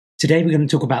Today we're going to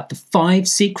talk about the 5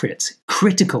 secrets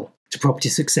critical to property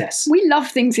success. We love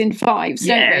things in 5s,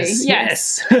 don't we?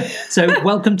 Yes. So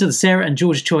welcome to the Sarah and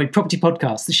George Choi Property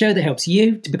Podcast, the show that helps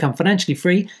you to become financially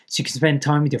free so you can spend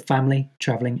time with your family,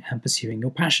 travelling and pursuing your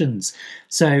passions.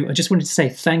 So I just wanted to say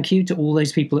thank you to all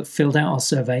those people that filled out our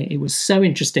survey. It was so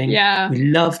interesting. Yeah. We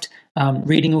loved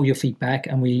reading all your feedback,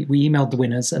 and we emailed the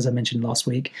winners, as I mentioned last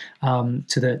week,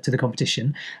 to the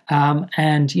competition.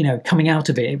 And coming out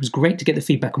of it, it was great to get the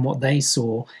feedback on what they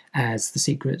saw as the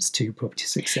secrets to property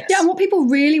success. Yeah, and what people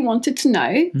really wanted to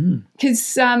know,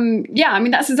 because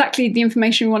that's exactly the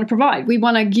information we want to provide. We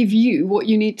want to give you what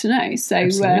you need to know. So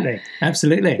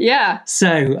absolutely. Yeah.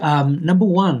 So number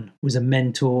 1 was a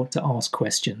mentor to ask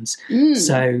questions.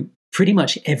 So pretty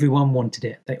much everyone wanted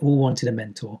it. They all wanted a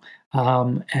mentor.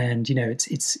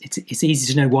 It's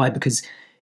easy to know why, because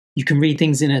you can read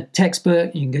things in a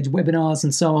textbook, you can go to webinars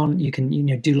and so on, you can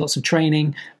do lots of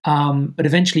training, but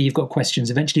eventually you've got questions.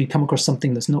 Eventually you come across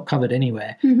something that's not covered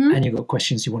anywhere, and you've got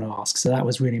questions you want to ask. So that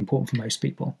was really important for most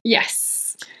people.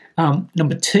 Yes.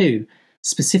 Number 2,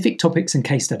 specific topics and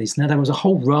case studies. Now, there was a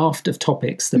whole raft of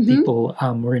topics that people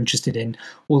were interested in,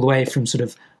 all the way from sort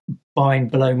of buying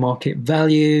below market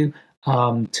value,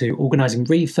 to organising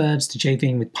refurbs, to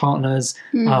JVing with partners,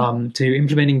 to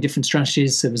implementing different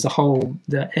strategies. So there was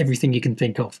everything you can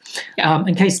think of. Yeah.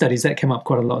 And case studies, that came up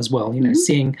quite a lot as well,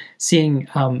 seeing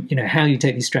how you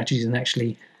take these strategies and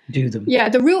actually do them. Yeah,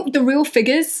 the real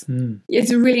figures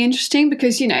is really interesting,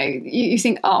 because you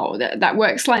think, oh, that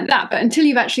works like that, but until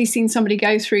you've actually seen somebody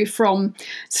go through from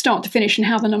start to finish and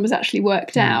how the numbers actually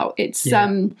worked out, it's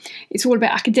all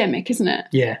about academic, isn't it?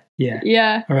 Yeah.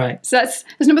 All right. So that's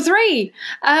number 3.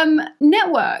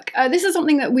 Network. This is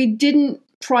something that we didn't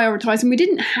prioritize and we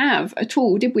didn't have at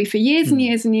all, did we, for years and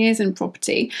years and years in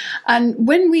property. And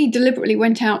when we deliberately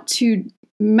went out to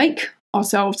make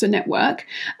ourselves a network,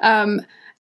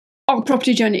 our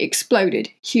property journey exploded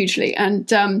hugely, and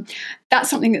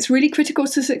that's something that's really critical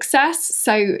to success.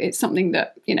 So it's something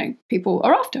that people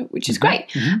are after, which is great.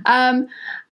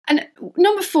 And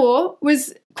number 4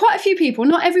 was quite a few people,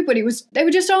 not everybody they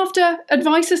were just after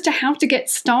advice as to how to get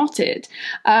started,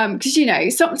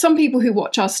 because some people who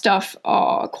watch our stuff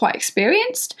are quite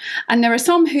experienced, and there are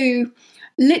some who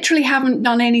literally haven't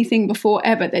done anything before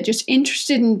ever. They're just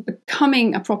interested in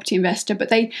becoming a property investor, but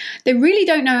they really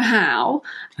don't know how.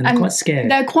 And they're quite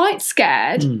scared. They're quite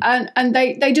scared, and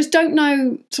they just don't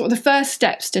know sort of the first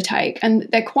steps to take, and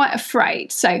they're quite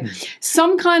afraid. So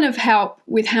some kind of help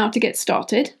with how to get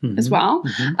started as well.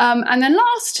 And then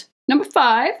last, number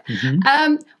 5,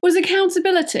 was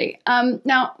accountability.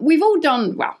 Now, we've all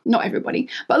done, well, not everybody,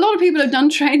 but a lot of people have done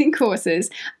training courses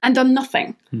and done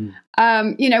nothing.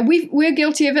 We're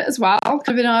guilty of it as well. Kind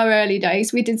of in our early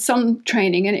days, we did some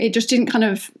training and it just didn't kind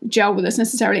of gel with us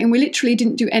necessarily, and we literally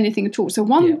didn't do anything at all. So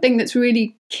one thing that's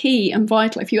really key and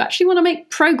vital, if you actually want to make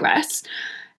progress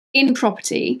in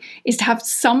property, is to have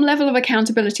some level of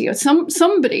accountability, or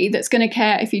somebody that's going to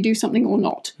care if you do something or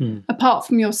not, apart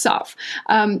from yourself.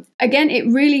 Again, it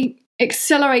really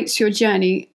accelerates your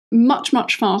journey much,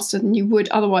 much faster than you would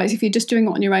otherwise if you're just doing it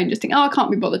on your own. Just think, I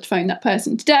can't be bothered to phone that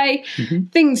person today.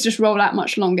 Things just roll out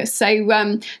much longer.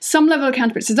 So some level of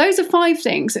accountability. So those are 5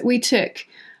 things that we took,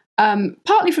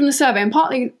 partly from the survey and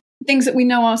partly things that we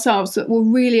know ourselves, that will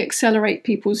really accelerate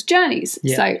people's journeys.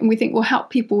 So, and we think will help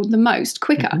people the most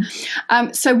quicker.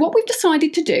 So what we've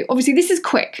decided to do, obviously this is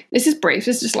quick, this is brief,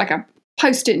 this is just like a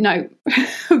post-it note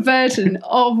version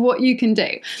of what you can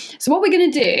do. So what we're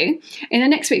going to do in the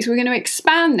next week is we're going to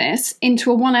expand this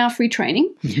into a 1-hour free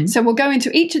training. So we'll go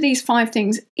into each of these 5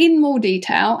 things in more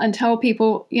detail and tell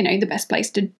people, the best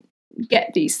place to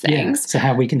get these things. So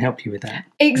how we can help you with that.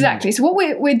 Exactly. So what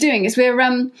we're doing is we're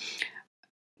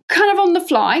kind of on the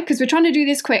fly, because we're trying to do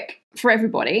this quick for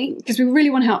everybody, because we really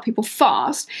want to help people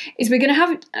fast, is we're going to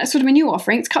have a sort of a new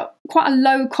offering. It's quite a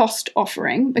low cost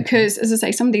offering, because as I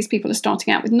say, some of these people are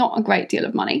starting out with not a great deal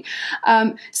of money.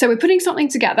 So we're putting something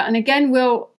together, and again,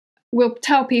 we'll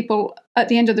tell people at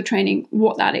the end of the training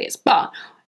what that is. But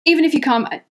even if you come,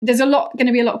 there's going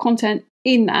to be a lot of content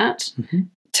in that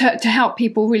to help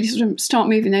people really sort of start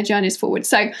moving their journeys forward.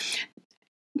 So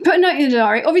put a note in the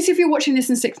diary. Obviously, if you're watching this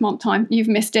in 6-month time, you've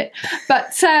missed it.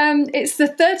 But it's the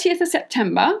 30th of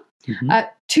September,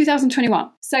 2021.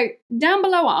 So down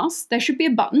below us, there should be a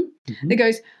button that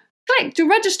goes, click to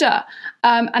register.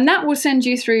 And that will send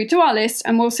you through to our list,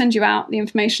 and we'll send you out the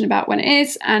information about when it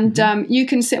is. And you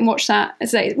can sit and watch that.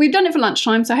 As I say, we've done it for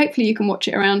lunchtime, so hopefully you can watch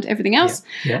it around everything else.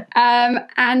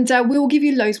 And we will give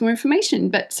you loads more information.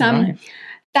 But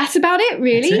that's about it,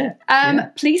 really. That's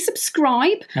it. Please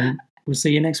subscribe. And we'll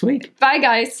see you next week. Bye,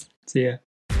 guys. See ya.